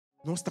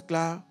não está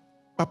claro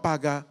para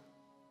pagar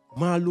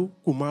malo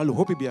com malo,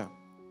 hopibia.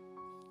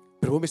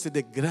 Pero vamos ser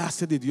de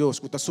graça de Deus,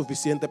 que está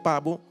suficiente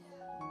para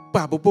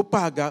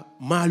pagar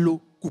malo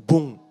com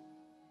bom.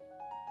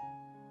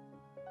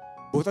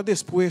 Bota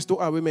disposto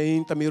a ver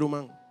me também,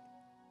 irmão,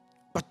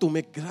 para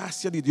tomar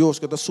graça de Deus,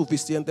 que está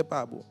suficiente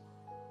para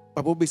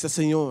você dizer,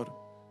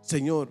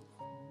 Senhor,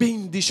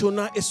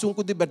 bendicionar esse um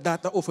de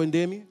verdade a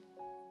ofender-me.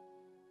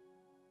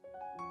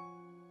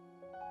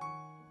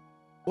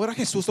 Ora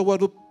Jesus está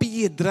guardando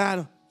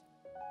pedra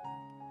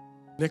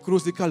na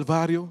cruz de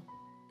Calvário.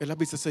 Ela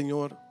disse,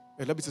 Senhor,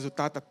 ela disse,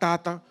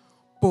 tata,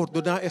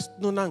 perdonar es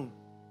não.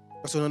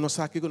 Mas não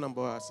sabe que não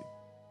pode assim.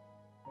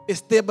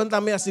 Esteban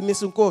também assim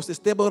mesmo coisa.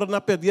 Esteban ora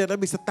na perdia, ela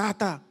disse,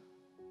 tata.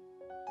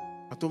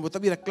 Então você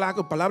vira claro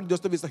que a palavra de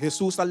Deus está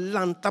Jesus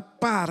alanta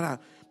para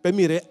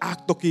mire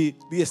acto que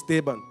de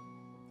Esteban.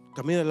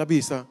 Também ela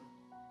disse,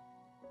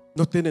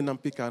 não tem nem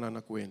picana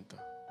na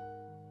conta.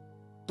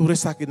 Tu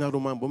resa aqui na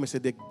Romã, vamos ser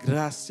de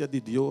graça de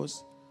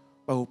Deus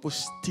para o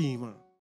estima.